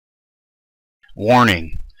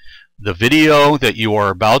Warning: the video that you are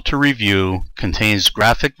about to review contains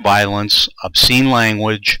graphic violence, obscene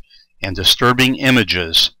language, and disturbing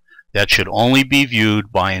images that should only be viewed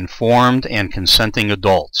by informed and consenting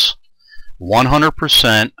adults.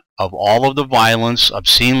 100% of all of the violence,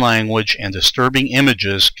 obscene language, and disturbing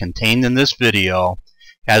images contained in this video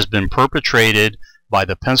has been perpetrated by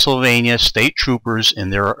the Pennsylvania State Troopers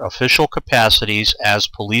in their official capacities as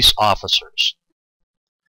police officers.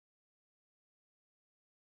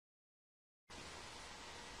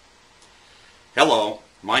 Hello,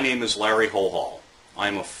 my name is Larry Holhall. I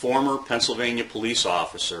am a former Pennsylvania police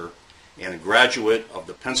officer and a graduate of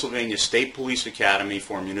the Pennsylvania State Police Academy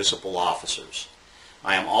for Municipal Officers.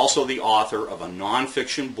 I am also the author of a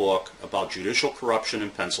nonfiction book about judicial corruption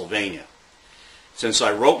in Pennsylvania. Since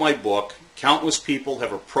I wrote my book, countless people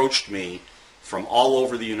have approached me from all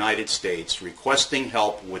over the United States requesting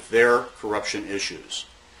help with their corruption issues.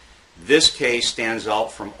 This case stands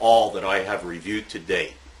out from all that I have reviewed to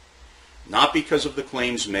date. Not because of the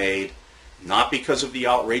claims made, not because of the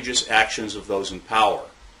outrageous actions of those in power,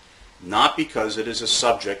 not because it is a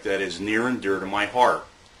subject that is near and dear to my heart.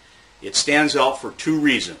 It stands out for two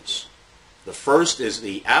reasons. The first is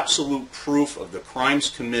the absolute proof of the crimes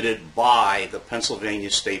committed by the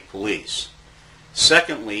Pennsylvania State Police.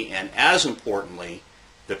 Secondly, and as importantly,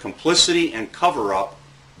 the complicity and cover-up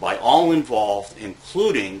by all involved,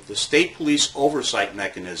 including the State Police Oversight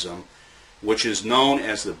Mechanism, which is known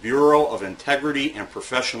as the Bureau of Integrity and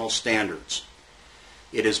Professional Standards.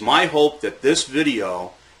 It is my hope that this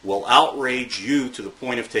video will outrage you to the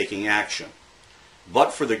point of taking action.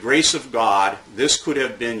 But for the grace of God, this could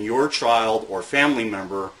have been your child or family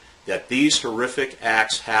member that these horrific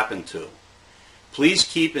acts happened to. Please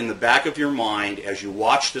keep in the back of your mind as you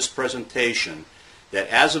watch this presentation that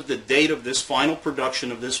as of the date of this final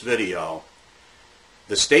production of this video,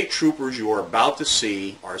 the state troopers you are about to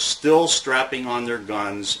see are still strapping on their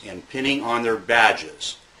guns and pinning on their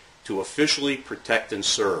badges to officially protect and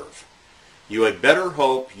serve. You had better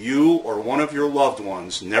hope you or one of your loved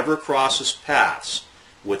ones never crosses paths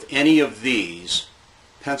with any of these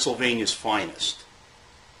Pennsylvania's finest.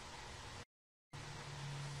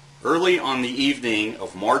 Early on the evening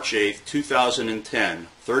of March 8, 2010,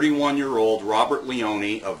 31-year-old Robert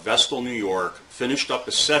Leone of Vestal, New York, finished up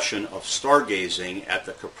a session of stargazing at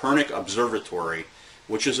the Copernic Observatory,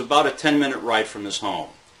 which is about a 10-minute ride from his home.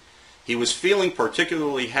 He was feeling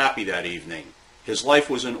particularly happy that evening. His life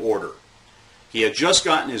was in order. He had just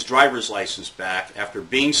gotten his driver's license back after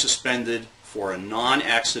being suspended for a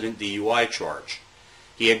non-accident DUI charge.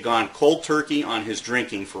 He had gone cold turkey on his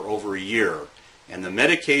drinking for over a year, and the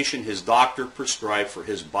medication his doctor prescribed for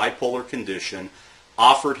his bipolar condition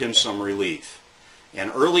offered him some relief.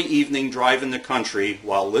 An early evening drive in the country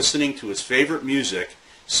while listening to his favorite music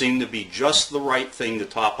seemed to be just the right thing to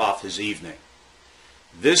top off his evening.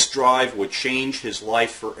 This drive would change his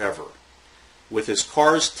life forever. With his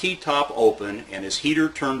car's T-top open and his heater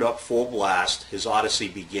turned up full blast, his odyssey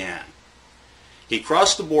began. He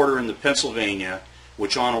crossed the border into Pennsylvania,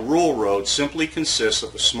 which on a rural road simply consists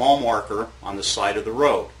of a small marker on the side of the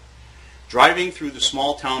road. Driving through the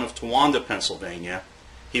small town of Towanda, Pennsylvania,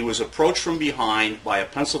 he was approached from behind by a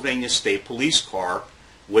Pennsylvania State Police car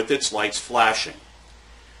with its lights flashing.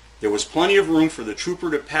 There was plenty of room for the trooper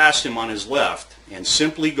to pass him on his left and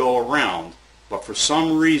simply go around, but for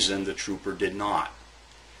some reason the trooper did not.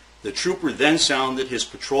 The trooper then sounded his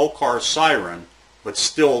patrol car's siren, but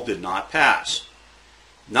still did not pass.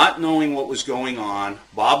 Not knowing what was going on,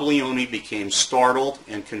 Bob Leone became startled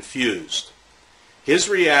and confused. His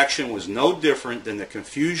reaction was no different than the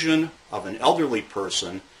confusion of an elderly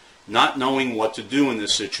person not knowing what to do in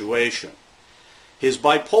this situation. His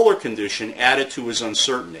bipolar condition added to his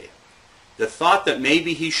uncertainty. The thought that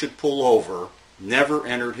maybe he should pull over never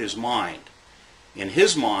entered his mind. In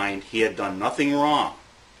his mind, he had done nothing wrong.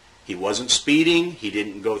 He wasn't speeding, he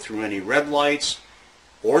didn't go through any red lights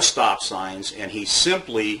or stop signs, and he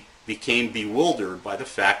simply became bewildered by the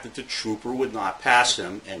fact that the trooper would not pass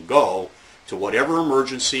him and go to whatever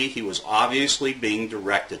emergency he was obviously being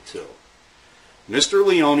directed to. Mr.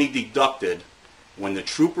 Leone deducted when the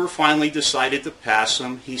trooper finally decided to pass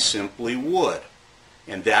him, he simply would,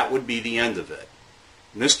 and that would be the end of it.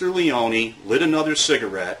 Mr. Leone lit another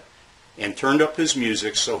cigarette and turned up his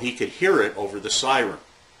music so he could hear it over the siren.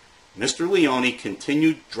 Mr. Leone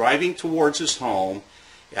continued driving towards his home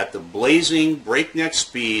at the blazing breakneck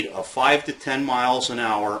speed of 5 to 10 miles an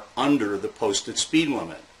hour under the posted speed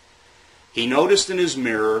limit. He noticed in his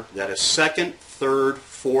mirror that a second, third,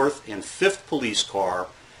 fourth, and fifth police car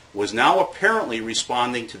was now apparently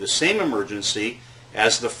responding to the same emergency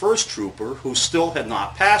as the first trooper who still had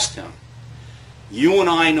not passed him. You and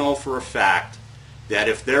I know for a fact that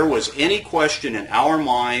if there was any question in our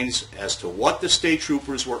minds as to what the state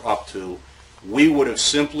troopers were up to, we would have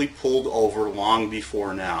simply pulled over long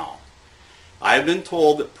before now. I have been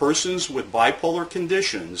told that persons with bipolar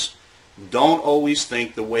conditions don't always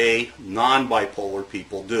think the way non-bipolar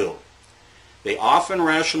people do. They often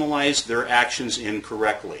rationalize their actions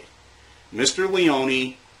incorrectly. Mr.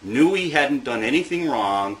 Leone knew he hadn't done anything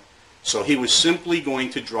wrong, so he was simply going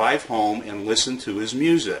to drive home and listen to his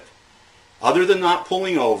music. Other than not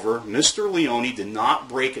pulling over, Mr. Leone did not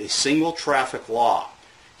break a single traffic law.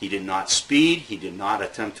 He did not speed, he did not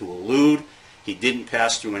attempt to elude, he didn't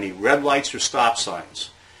pass through any red lights or stop signs.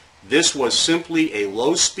 This was simply a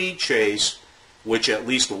low-speed chase, which at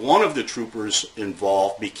least one of the troopers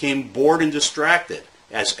involved became bored and distracted,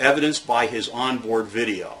 as evidenced by his onboard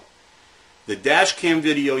video. The dash cam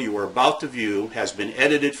video you are about to view has been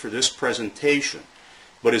edited for this presentation,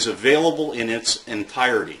 but is available in its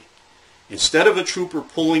entirety. Instead of a trooper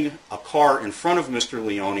pulling a car in front of Mr.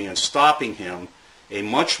 Leone and stopping him, a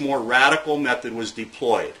much more radical method was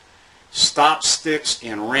deployed. Stop sticks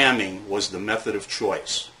and ramming was the method of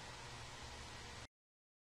choice.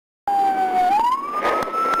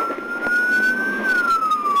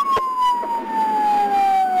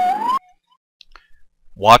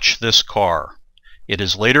 Watch this car. It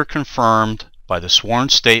is later confirmed by the sworn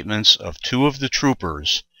statements of two of the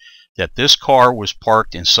troopers that this car was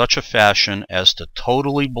parked in such a fashion as to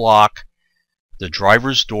totally block the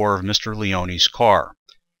driver's door of Mr. Leone's car.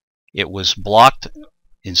 It was blocked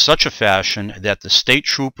in such a fashion that the state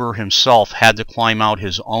trooper himself had to climb out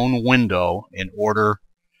his own window in order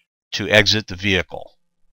to exit the vehicle.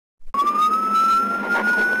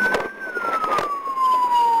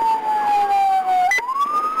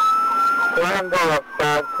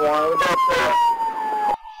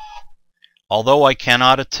 Although I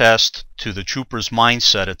cannot attest to the trooper's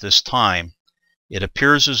mindset at this time, it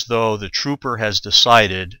appears as though the trooper has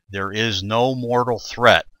decided there is no mortal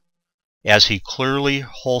threat, as he clearly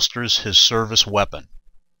holsters his service weapon.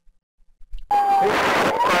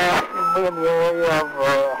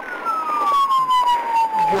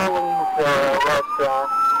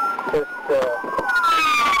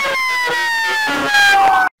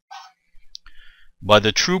 By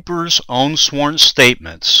the trooper's own sworn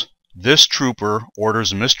statements, this trooper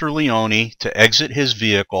orders Mr. Leone to exit his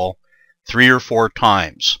vehicle 3 or 4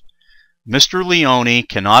 times. Mr. Leone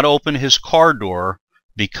cannot open his car door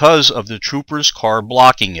because of the trooper's car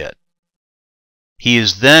blocking it. He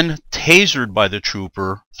is then tasered by the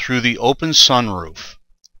trooper through the open sunroof.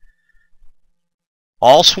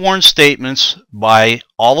 All sworn statements by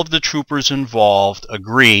all of the troopers involved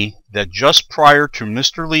agree that just prior to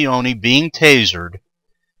Mr. Leone being tasered,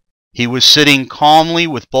 he was sitting calmly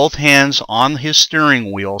with both hands on his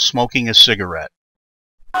steering wheel smoking a cigarette.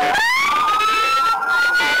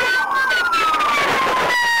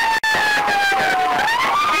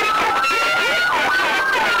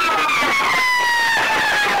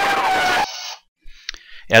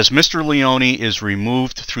 As Mr. Leone is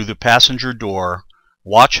removed through the passenger door,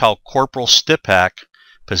 watch how Corporal Stipak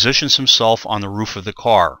positions himself on the roof of the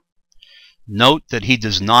car. Note that he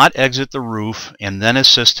does not exit the roof and then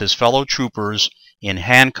assist his fellow troopers in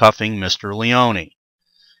handcuffing Mr. Leone.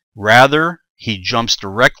 Rather, he jumps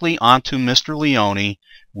directly onto Mr. Leone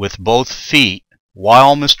with both feet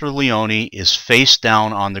while Mr. Leone is face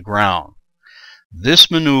down on the ground. This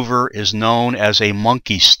maneuver is known as a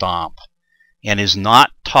monkey stomp and is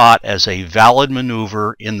not taught as a valid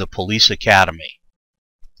maneuver in the police academy.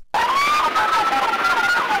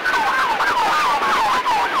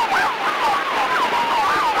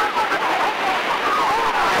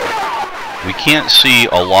 We can't see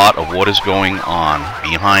a lot of what is going on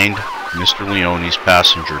behind Mr. Leone's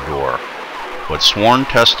passenger door, but sworn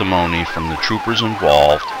testimony from the troopers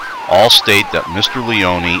involved all state that Mr.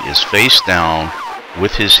 Leone is face down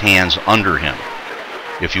with his hands under him.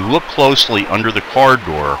 If you look closely under the car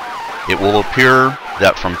door, it will appear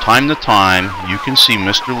that from time to time you can see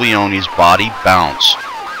Mr. Leone's body bounce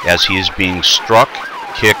as he is being struck,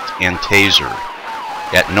 kicked, and tasered.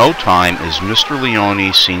 At no time is Mr.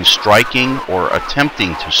 Leone seen striking or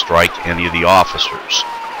attempting to strike any of the officers.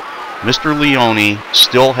 Mr. Leone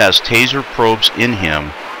still has taser probes in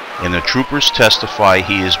him, and the troopers testify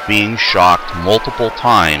he is being shocked multiple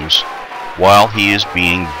times while he is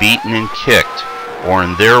being beaten and kicked, or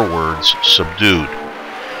in their words, subdued.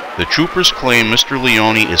 The troopers claim Mr.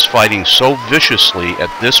 Leone is fighting so viciously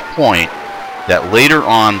at this point that later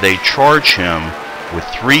on they charge him with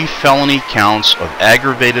 3 felony counts of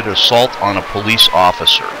aggravated assault on a police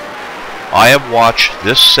officer. I have watched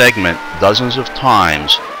this segment dozens of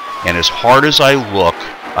times, and as hard as I look,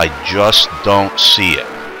 I just don't see it.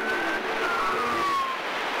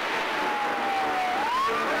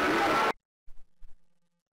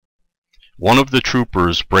 One of the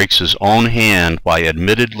troopers breaks his own hand by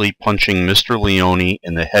admittedly punching Mr. Leone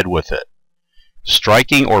in the head with it.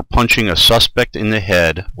 Striking or punching a suspect in the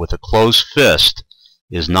head with a closed fist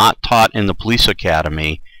is not taught in the police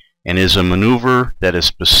academy and is a maneuver that is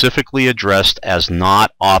specifically addressed as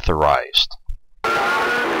not authorized.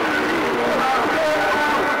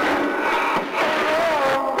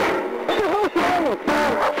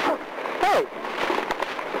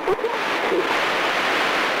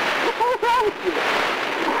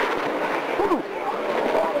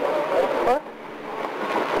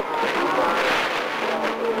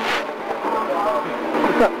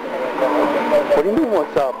 What do you mean,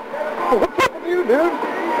 what's up? What's up with you, dude?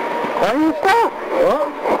 Why do you stop? What?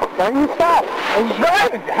 Why do you stop? I'm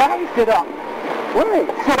driving. How do you sit up? Wait,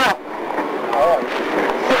 sit up. All right.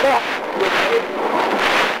 Sit up.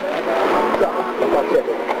 That's it.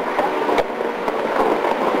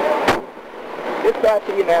 Get back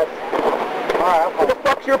to your nest. All right. What the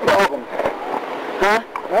fuck's your problem? Huh?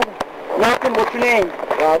 Nothing. What's your name?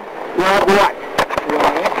 Rob. Rob what?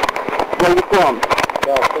 Where are you from?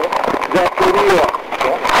 That's New York.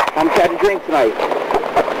 I'm trying to drink tonight.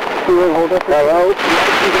 Hold up. Hello? What do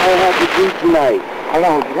I have to drink tonight?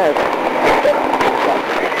 Hello,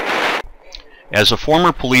 As a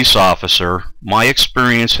former police officer, my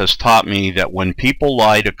experience has taught me that when people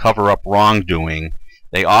lie to cover up wrongdoing,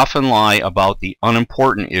 they often lie about the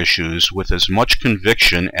unimportant issues with as much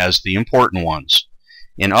conviction as the important ones.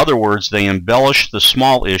 In other words, they embellish the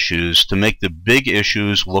small issues to make the big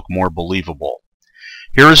issues look more believable.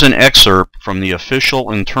 Here is an excerpt from the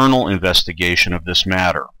official internal investigation of this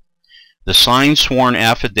matter. The signed sworn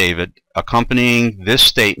affidavit accompanying this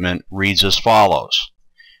statement reads as follows.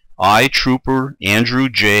 I, Trooper Andrew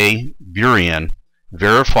J. Burian,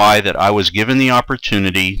 verify that I was given the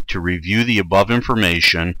opportunity to review the above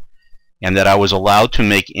information and that I was allowed to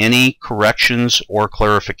make any corrections or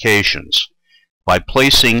clarifications. By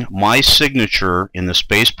placing my signature in the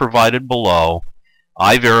space provided below,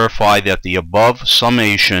 I verify that the above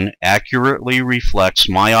summation accurately reflects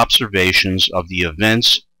my observations of the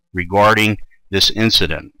events regarding this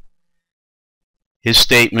incident. His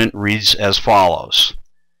statement reads as follows.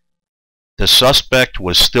 The suspect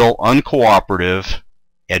was still uncooperative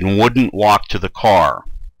and wouldn't walk to the car.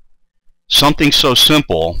 Something so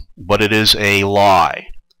simple, but it is a lie.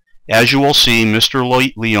 As you will see, Mr.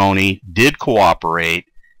 Leone did cooperate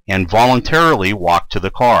and voluntarily walked to the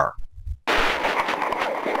car.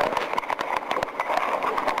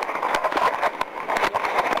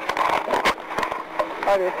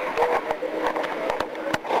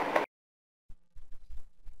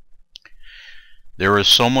 There is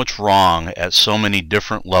so much wrong at so many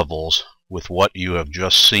different levels with what you have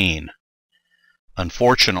just seen.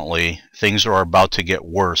 Unfortunately, things are about to get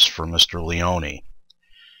worse for Mr. Leone.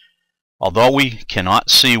 Although we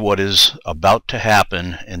cannot see what is about to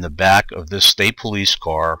happen in the back of this state police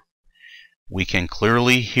car, we can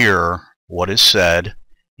clearly hear what is said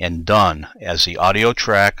and done as the audio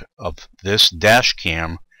track of this dash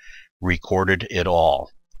cam recorded it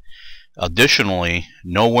all. Additionally,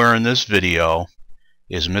 nowhere in this video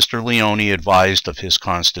is Mr. Leone advised of his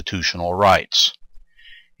constitutional rights.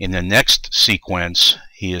 In the next sequence,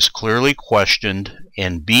 he is clearly questioned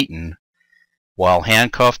and beaten while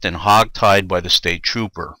handcuffed and hogtied by the state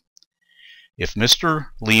trooper. If Mr.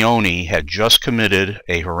 Leone had just committed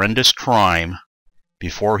a horrendous crime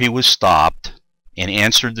before he was stopped and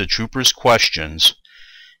answered the trooper's questions,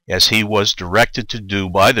 as he was directed to do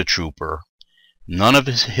by the trooper, none of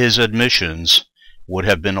his admissions would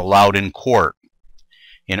have been allowed in court.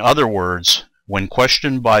 In other words, when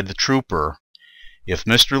questioned by the trooper, if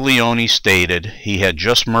Mr. Leone stated he had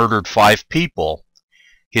just murdered 5 people,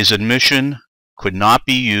 his admission could not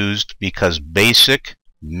be used because basic,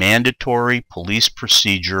 mandatory police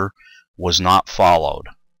procedure was not followed.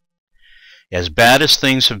 As bad as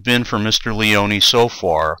things have been for Mr. Leone so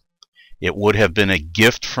far, it would have been a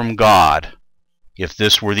gift from God if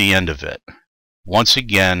this were the end of it. Once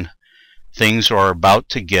again, things are about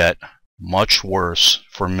to get much worse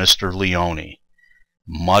for Mr. Leone.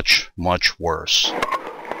 Much, much worse.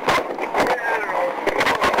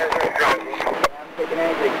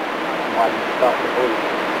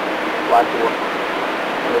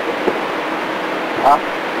 Huh?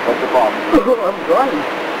 What's the problem? I'm driving.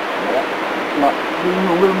 Not doing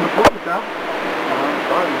a little bit of stuff.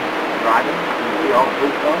 I'm driving. You see all the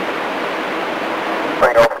police cars?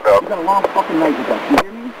 You got a long fucking night with us. You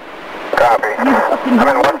hear me? Copy. I'm in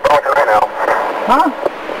West Palmer right now. Huh?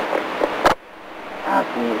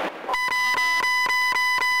 Asshole.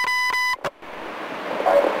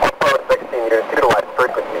 16 years, utilize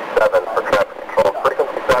frequency 7 for traffic control.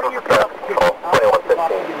 Frequency 7 for traffic control,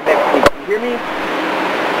 2115. You hear me?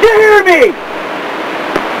 You hear me?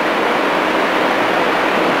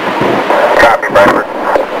 Copy, Bradford.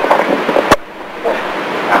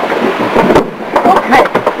 Okay.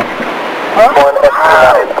 Huh? 1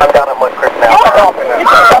 I'm down at Mud Creek now. It's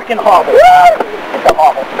a fucking hobble. It's a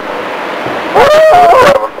hobble.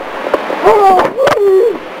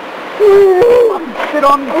 Fucking spit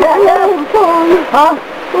on me, jackass. I'm sorry. Huh?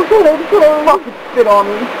 Okay, I'm sorry. Fucking spit on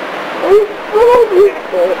me. I'm sorry.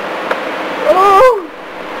 Oh,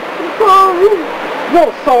 I'm sorry. No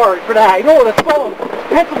sorry for that. You know what it's called?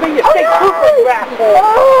 Pennsylvania State Trooper, you asshole.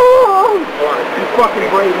 You fucking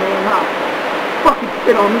brave man, huh? Fucking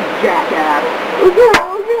spit on me, jackass. Okay.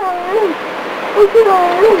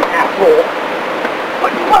 Asshole.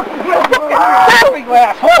 What the fuck is your fucking stabbing, you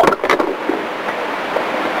asshole?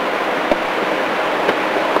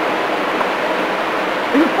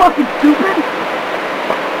 Are you fucking stupid?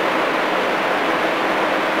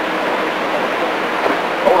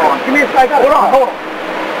 Hold on. Give me a second. Hold on.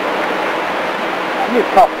 Give me a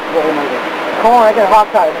cup. Come on, I got a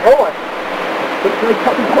hot tire. Hold on. Play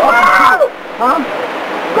fucking possum. Huh?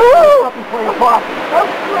 Fucking playing possum. I'm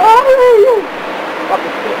sorry.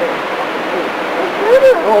 Fucking stupid.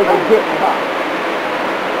 Oh, you're getting hot.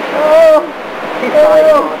 Oh. He's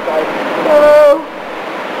trying on, guys. Oh.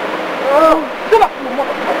 Sit up, you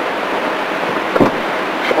motherfucker.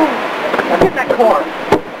 Now get in that car.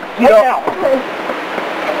 Get out.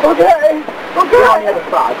 Okay. Get on the other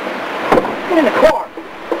side. Get in the car.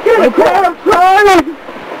 Get in the car.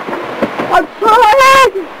 I'm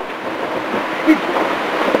trying.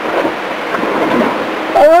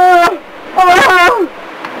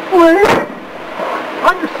 Please.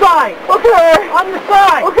 On your side. Okay. On your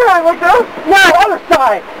side. Okay, like this? No, other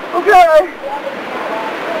side. Okay.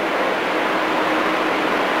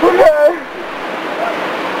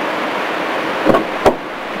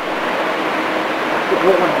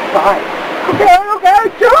 Roll on your side. Okay,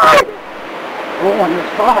 John! Roll on your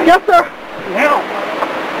side. Yes, sir. Now.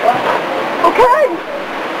 Okay.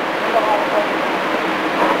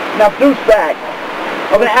 Now, douchebag,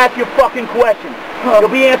 I'm going to ask you a fucking question. You'll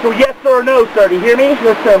be answering yes, sir, or no, sir. Do you hear me?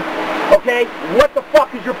 Yes, sir. Okay, what the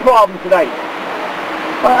fuck is your problem tonight?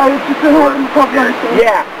 I just having a tough night, sir.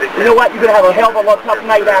 Yeah. You know what? You're going to have a hell of a lot tough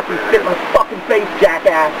night after you spit in my fucking face,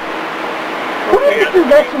 jackass. What are you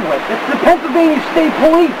messing with? It's the Pennsylvania State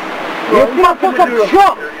Police. You're fucking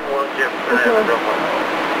chump.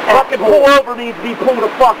 Fucking pull over needs to be pulled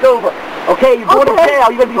the fuck over. Okay, you're going to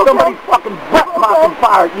jail. You're going to be somebody's fucking butt mopping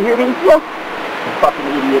fire. You hear me? Yes. You fucking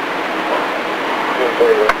idiot.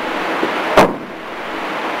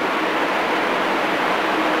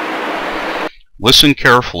 Listen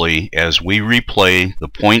carefully as we replay the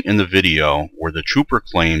point in the video where the trooper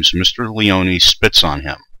claims Mr. Leone spits on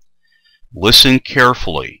him. Listen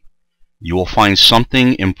carefully. You will find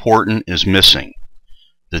something important is missing.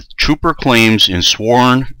 The trooper claims in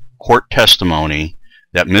sworn court testimony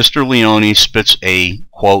that Mr. Leone spits a,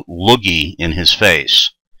 quote, loogie in his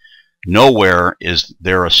face. Nowhere is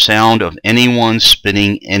there a sound of anyone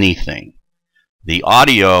spitting anything. The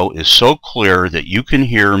audio is so clear that you can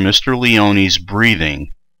hear Mr. Leone's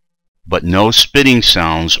breathing, but no spitting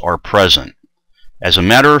sounds are present. As a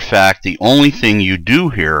matter of fact, the only thing you do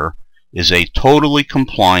hear is a totally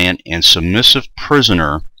compliant and submissive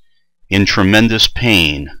prisoner in tremendous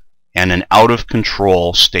pain and an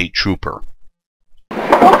out-of-control state trooper.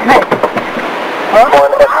 Okay.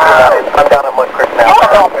 I'm down at Mud Creek now.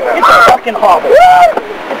 It's a fucking hobble.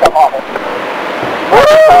 It's a hobble.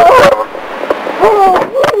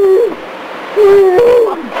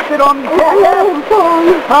 Fucking spit on me, jackass. I'm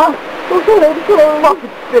sorry. Huh? I'm sorry.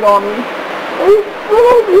 Fucking spit on me.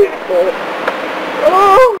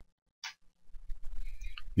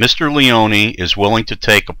 Mr. Leone is willing to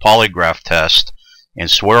take a polygraph test and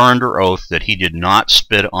swear under oath that he did not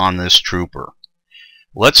spit on this trooper.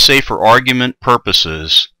 Let's say for argument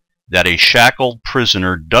purposes that a shackled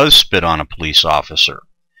prisoner does spit on a police officer.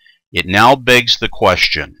 It now begs the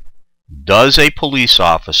question, does a police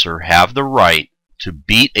officer have the right to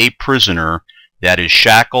beat a prisoner that is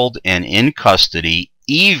shackled and in custody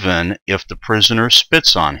even if the prisoner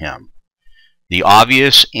spits on him? The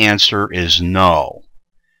obvious answer is no.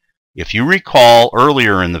 If you recall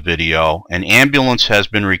earlier in the video, an ambulance has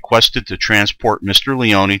been requested to transport Mr.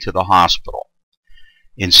 Leone to the hospital.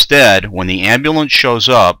 Instead, when the ambulance shows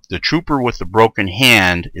up, the trooper with the broken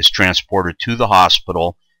hand is transported to the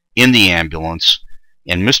hospital in the ambulance,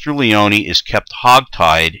 and Mr. Leone is kept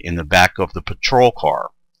hogtied in the back of the patrol car.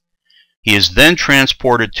 He is then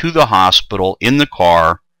transported to the hospital in the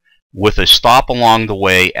car with a stop along the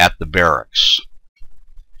way at the barracks.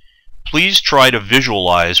 Please try to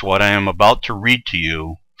visualize what I am about to read to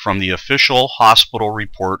you from the official hospital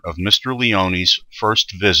report of Mr. Leone's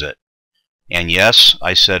first visit. And yes,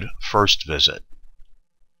 I said first visit.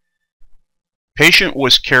 Patient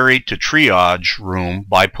was carried to triage room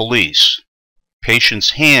by police.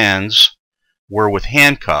 Patient's hands were with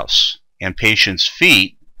handcuffs, and patient's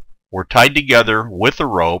feet were tied together with a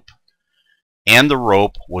rope, and the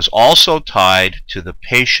rope was also tied to the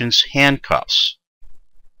patient's handcuffs.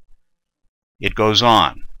 It goes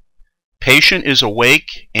on. Patient is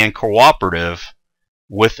awake and cooperative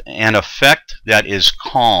with an effect that is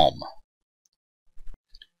calm.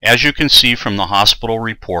 As you can see from the hospital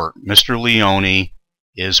report, Mr. Leone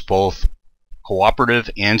is both cooperative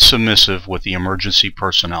and submissive with the emergency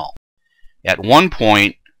personnel. At one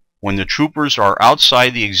point, when the troopers are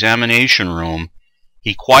outside the examination room,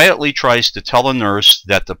 he quietly tries to tell a nurse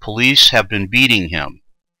that the police have been beating him,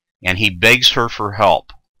 and he begs her for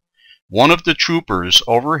help. One of the troopers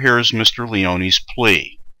overhears Mr. Leone's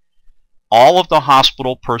plea. All of the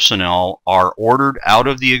hospital personnel are ordered out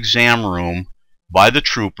of the exam room by the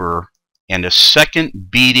trooper, and a second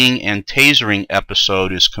beating and tasering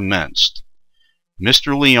episode is commenced.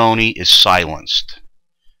 Mr. Leone is silenced.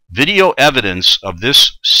 Video evidence of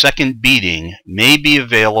this second beating may be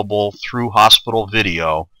available through hospital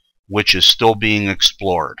video, which is still being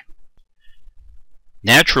explored.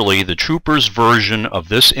 Naturally, the trooper's version of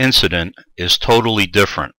this incident is totally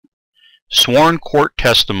different. Sworn court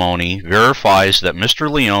testimony verifies that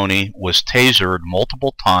Mr. Leone was tasered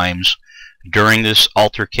multiple times during this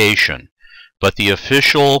altercation, but the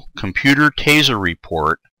official computer taser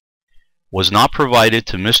report was not provided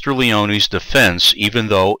to Mr. Leone's defense, even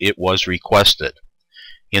though it was requested.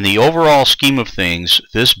 In the overall scheme of things,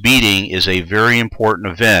 this beating is a very important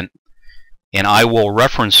event, and I will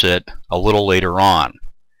reference it a little later on.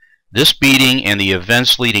 This beating and the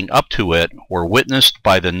events leading up to it were witnessed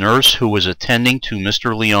by the nurse who was attending to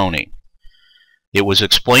Mr. Leone. It was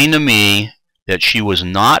explained to me that she was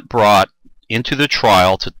not brought into the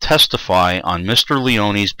trial to testify on Mr.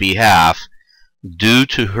 Leone's behalf due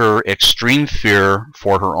to her extreme fear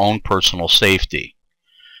for her own personal safety.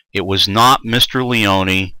 It was not Mr.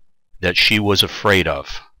 Leone that she was afraid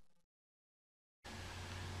of.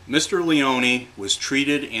 Mr. Leone was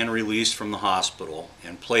treated and released from the hospital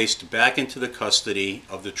and placed back into the custody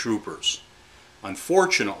of the troopers.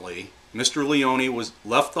 Unfortunately, Mr. Leone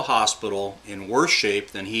left the hospital in worse shape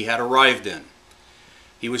than he had arrived in.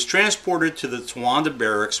 He was transported to the Towanda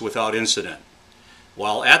barracks without incident.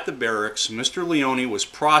 While at the barracks, Mr. Leone was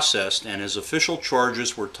processed and his official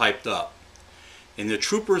charges were typed up. In the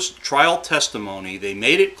troopers' trial testimony, they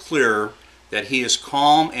made it clear that he is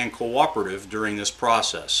calm and cooperative during this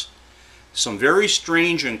process. Some very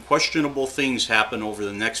strange and questionable things happen over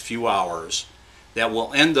the next few hours that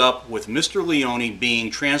will end up with Mr. Leone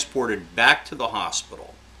being transported back to the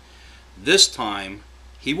hospital. This time,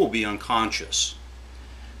 he will be unconscious.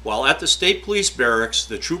 While at the State Police Barracks,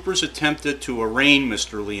 the troopers attempted to arraign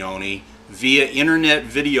Mr. Leone via internet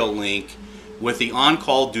video link with the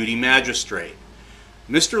on-call duty magistrate.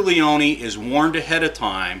 Mr. Leone is warned ahead of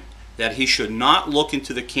time that he should not look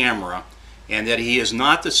into the camera and that he is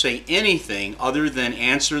not to say anything other than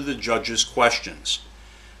answer the judge's questions.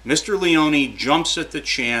 Mr. Leone jumps at the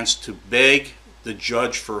chance to beg the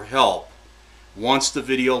judge for help once the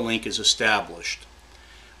video link is established.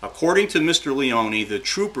 According to Mr. Leone, the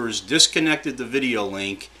troopers disconnected the video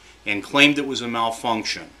link and claimed it was a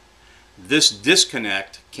malfunction. This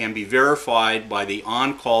disconnect can be verified by the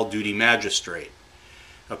on-call duty magistrate.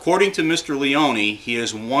 According to Mr. Leone, he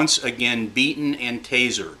is once again beaten and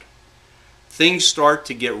tasered. Things start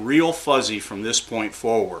to get real fuzzy from this point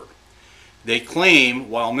forward. They claim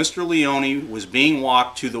while Mr. Leone was being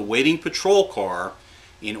walked to the waiting patrol car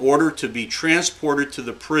in order to be transported to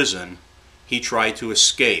the prison, he tried to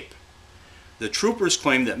escape. The troopers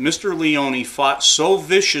claim that Mr. Leone fought so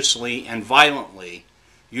viciously and violently,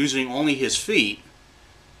 using only his feet,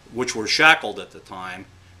 which were shackled at the time,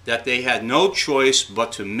 that they had no choice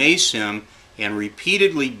but to mace him and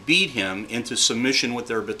repeatedly beat him into submission with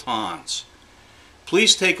their batons.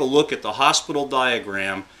 Please take a look at the hospital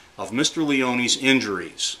diagram of Mr. Leone's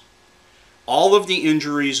injuries. All of the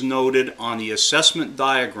injuries noted on the assessment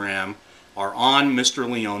diagram are on Mr.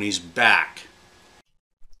 Leone's back.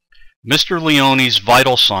 Mr. Leone's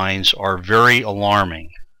vital signs are very alarming.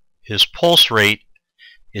 His pulse rate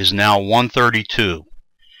is now 132.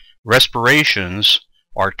 Respirations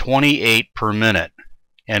are 28 per minute.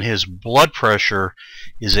 and his blood pressure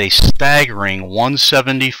is a staggering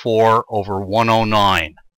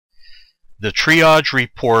 174/109. The triage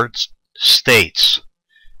report states,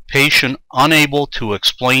 patient unable to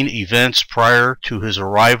explain events prior to his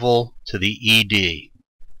arrival to the ED.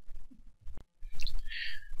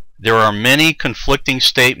 There are many conflicting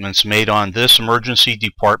statements made on this emergency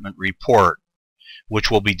department report, which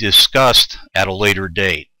will be discussed at a later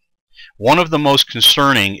date. One of the most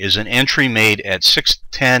concerning is an entry made at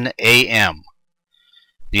 6:10 a.m.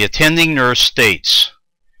 The attending nurse states,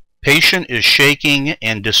 patient is shaking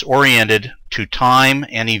and disoriented to time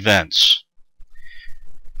and events.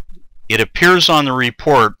 It appears on the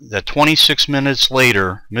report that 26 minutes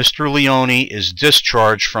later, Mr. Leone is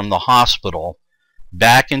discharged from the hospital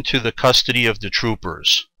back into the custody of the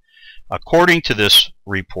troopers. According to this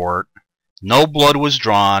report, no blood was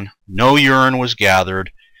drawn, no urine was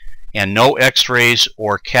gathered, and no x-rays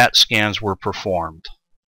or CAT scans were performed.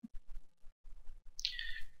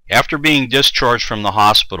 After being discharged from the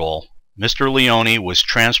hospital, Mr. Leone was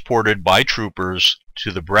transported by troopers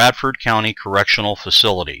to the Bradford County Correctional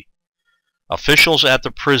Facility. Officials at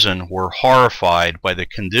the prison were horrified by the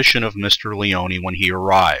condition of Mr. Leone when he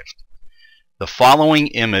arrived. The following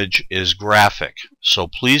image is graphic, so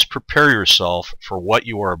please prepare yourself for what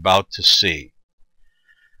you are about to see.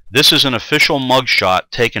 This is an official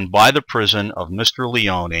mugshot taken by the prison of Mr.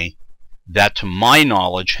 Leone that, to my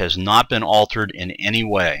knowledge, has not been altered in any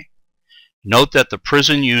way. Note that the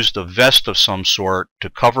prison used a vest of some sort to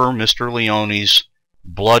cover Mr. Leone's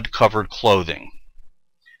blood-covered clothing.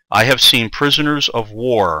 I have seen prisoners of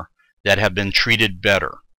war that have been treated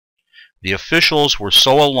better. The officials were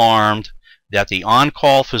so alarmed that the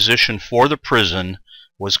on-call physician for the prison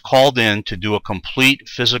was called in to do a complete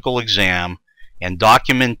physical exam and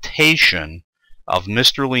documentation of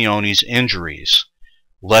Mr. Leone's injuries,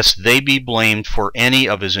 lest they be blamed for any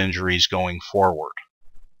of his injuries going forward.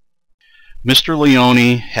 Mr.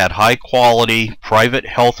 Leone had high-quality private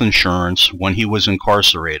health insurance when he was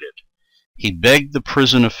incarcerated. He begged the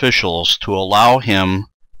prison officials to allow him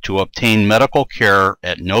to obtain medical care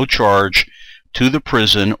at no charge to the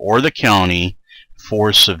prison or the county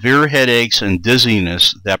for severe headaches and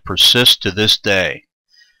dizziness that persist to this day.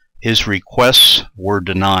 His requests were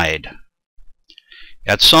denied.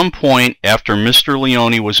 At some point after Mr.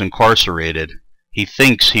 Leone was incarcerated, he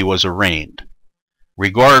thinks he was arraigned.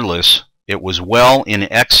 Regardless, it was well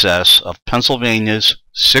in excess of Pennsylvania's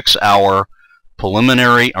 6-hour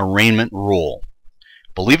preliminary arraignment rule.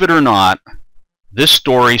 Believe it or not, this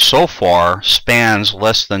story so far spans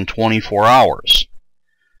less than 24 hours.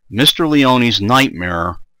 Mr. Leone's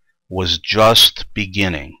nightmare was just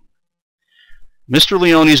beginning. Mr.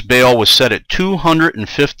 Leone's bail was set at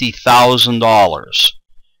 $250,000,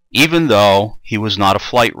 even though he was not a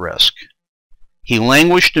flight risk. He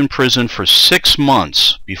languished in prison for 6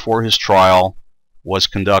 months before his trial was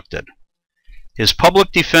conducted. His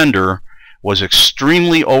public defender was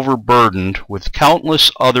extremely overburdened with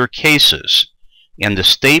countless other cases, and the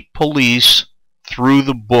state police threw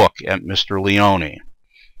the book at Mr. Leone.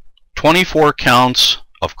 24 counts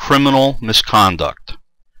of criminal misconduct.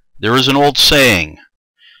 There is an old saying,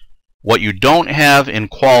 what you don't have in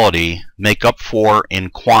quality, make up for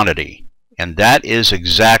in quantity. And that is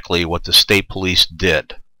exactly what the state police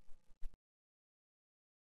did.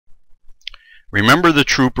 Remember the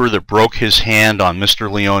trooper that broke his hand on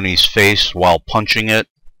Mr. Leone's face while punching it?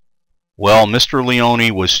 Well, Mr.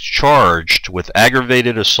 Leone was charged with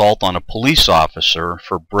aggravated assault on a police officer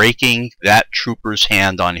for breaking that trooper's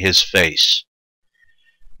hand on his face.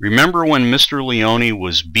 Remember when Mr. Leone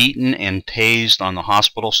was beaten and tased on the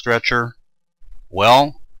hospital stretcher?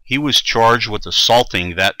 Well, he was charged with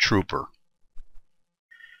assaulting that trooper.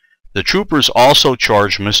 The troopers also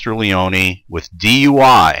charged Mr. Leone with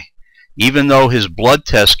DUI, even though his blood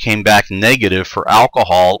test came back negative for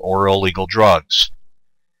alcohol or illegal drugs.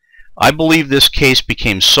 I believe this case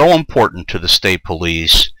became so important to the state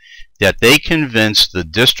police that they convinced the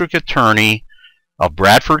district attorney of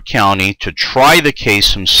Bradford County to try the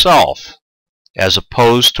case himself, as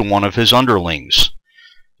opposed to one of his underlings.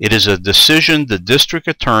 It is a decision the district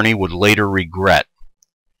attorney would later regret.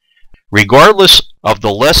 Regardless of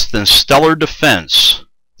the less than stellar defense,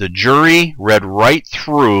 the jury read right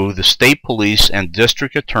through the state police and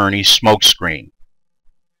district attorney's smokescreen.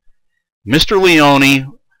 Mr.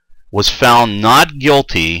 Leone was found not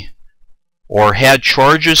guilty or had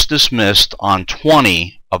charges dismissed on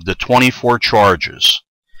 20 of the 24 charges.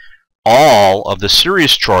 All of the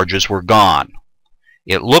serious charges were gone.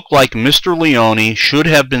 It looked like Mr. Leone should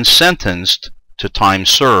have been sentenced to time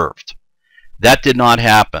served. That did not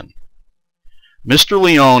happen. Mr.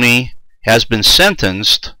 Leone has been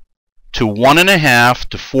sentenced to 1.5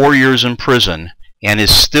 to 4 years in prison and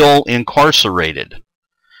is still incarcerated.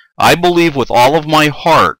 I believe with all of my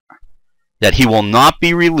heart that he will not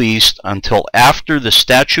be released until after the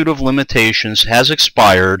statute of limitations has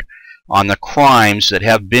expired on the crimes that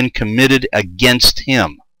have been committed against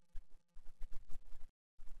him.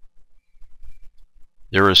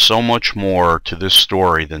 There is so much more to this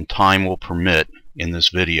story than time will permit in this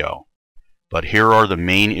video, but here are the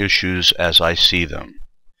main issues as I see them.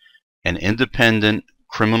 An independent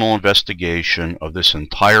criminal investigation of this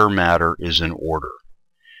entire matter is in order.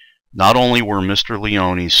 Not only were Mr.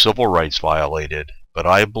 Leone's civil rights violated, but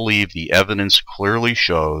I believe the evidence clearly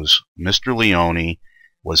shows Mr. Leone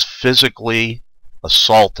was physically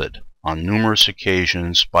assaulted on numerous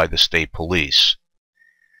occasions by the state police.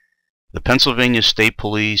 The Pennsylvania State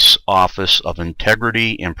Police Office of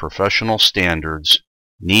Integrity and Professional Standards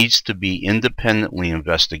needs to be independently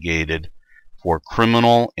investigated for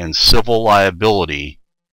criminal and civil liability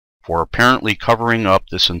for apparently covering up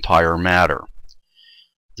this entire matter.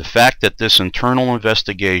 The fact that this internal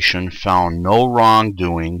investigation found no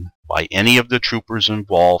wrongdoing by any of the troopers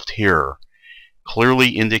involved here clearly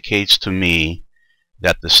indicates to me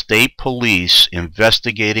that the state police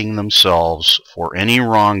investigating themselves for any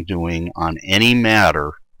wrongdoing on any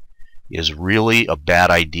matter is really a bad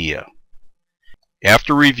idea.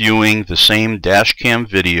 After reviewing the same dashcam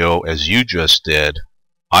video as you just did,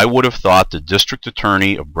 I would have thought the District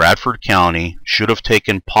Attorney of Bradford County should have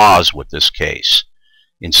taken pause with this case,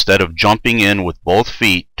 instead of jumping in with both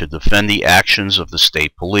feet to defend the actions of the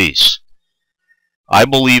state police. I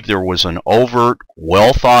believe there was an overt,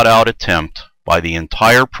 well-thought-out attempt by the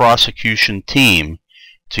entire prosecution team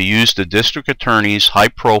to use the District Attorney's high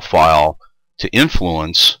profile to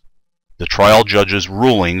influence the trial judge's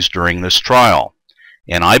rulings during this trial,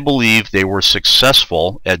 and I believe they were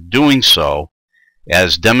successful at doing so,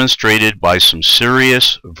 as demonstrated by some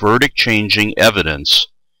serious verdict-changing evidence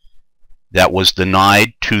that was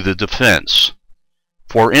denied to the defense.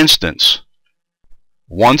 For instance,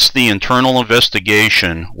 once the internal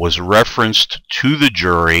investigation was referenced to the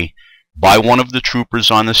jury by one of the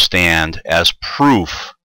troopers on the stand as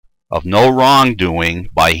proof of no wrongdoing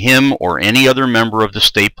by him or any other member of the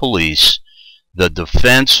state police, the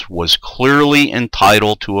defense was clearly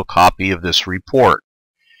entitled to a copy of this report.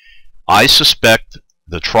 I suspect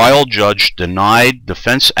the trial judge denied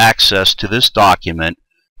defense access to this document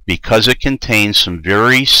because it contains some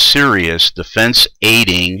very serious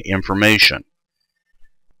defense-aiding information.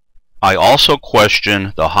 I also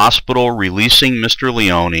question the hospital releasing Mr.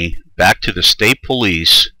 Leone back to the state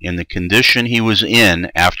police in the condition he was in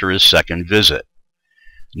after his second visit.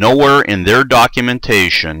 Nowhere in their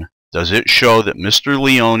documentation does it show that Mr.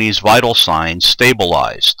 Leone's vital signs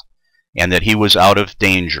stabilized and that he was out of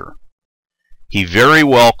danger. He very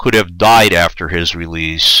well could have died after his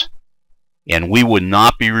release, and we would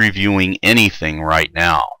not be reviewing anything right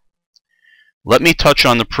now. Let me touch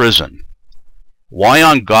on the prison. Why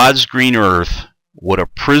on God's green earth would a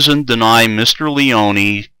prison deny Mr.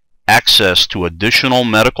 Leone access to additional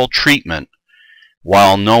medical treatment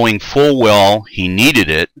while knowing full well he needed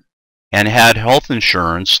it and had health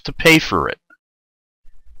insurance to pay for it?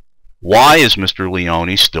 Why is Mr.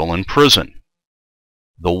 Leone still in prison?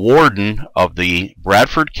 The warden of the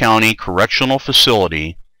Bradford County Correctional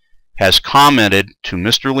Facility has commented to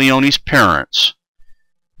Mr. Leone's parents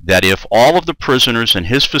that if all of the prisoners in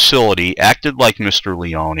his facility acted like Mr.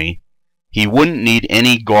 Leone, he wouldn't need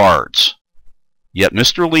any guards. Yet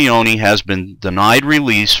Mr. Leone has been denied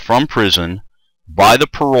release from prison by the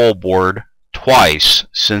parole board twice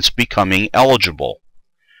since becoming eligible.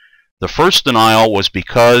 The first denial was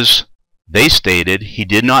because they stated he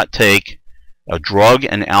did not take a drug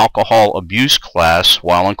and alcohol abuse class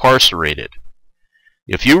while incarcerated.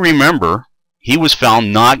 If you remember, he was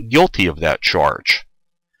found not guilty of that charge.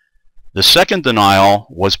 The second denial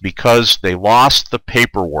was because they lost the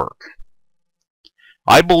paperwork.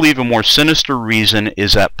 I believe a more sinister reason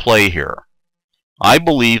is at play here. I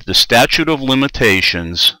believe the statute of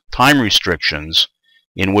limitations, time restrictions,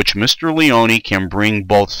 in which Mr. Leone can bring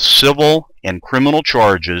both civil and criminal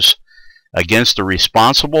charges against the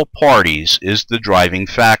responsible parties is the driving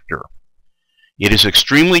factor. It is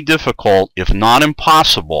extremely difficult, if not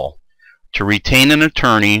impossible, to retain an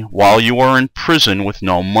attorney while you are in prison with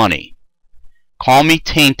no money. Call me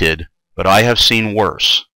tainted, but I have seen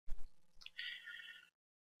worse.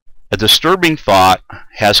 A disturbing thought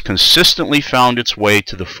has consistently found its way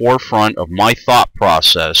to the forefront of my thought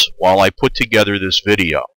process while I put together this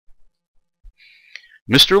video.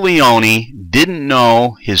 Mr. Leone didn't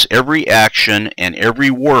know his every action and every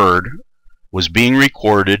word was being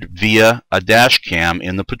recorded via a dash cam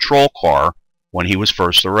in the patrol car when he was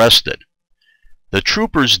first arrested. The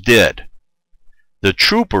troopers did. The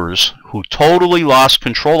troopers, who totally lost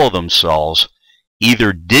control of themselves,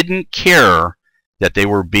 either didn't care that they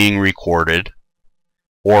were being recorded,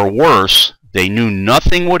 or worse, they knew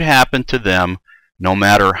nothing would happen to them no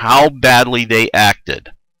matter how badly they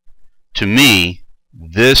acted. To me,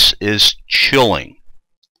 this is chilling.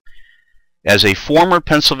 As a former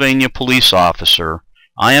Pennsylvania police officer,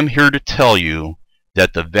 I am here to tell you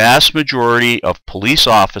that the vast majority of police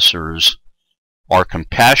officers are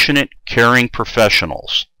compassionate, caring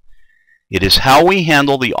professionals. It is how we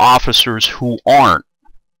handle the officers who aren't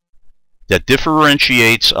that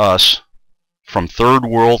differentiates us from third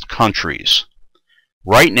world countries.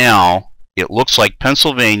 Right now, it looks like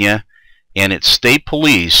Pennsylvania and its state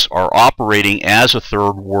police are operating as a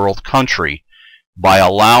third world country by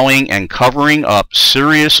allowing and covering up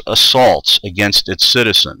serious assaults against its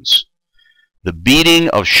citizens. The beating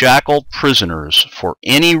of shackled prisoners for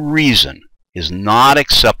any reason is not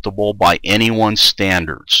acceptable by anyone's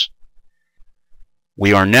standards.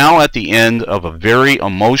 We are now at the end of a very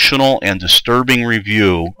emotional and disturbing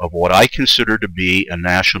review of what I consider to be a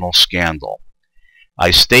national scandal.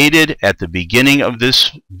 I stated at the beginning of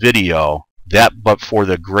this video that but for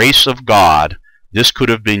the grace of God, this could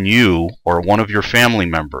have been you or one of your family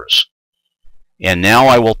members. And now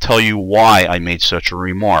I will tell you why I made such a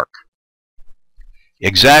remark.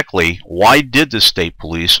 Exactly why did the state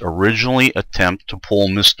police originally attempt to pull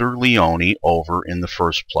Mr. Leone over in the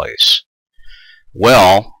first place?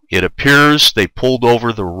 Well, it appears they pulled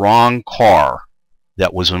over the wrong car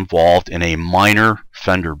that was involved in a minor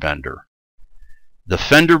fender bender. The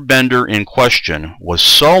fender bender in question was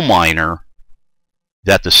so minor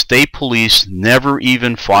that the state police never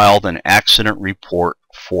even filed an accident report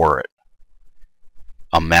for it.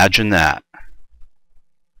 Imagine that.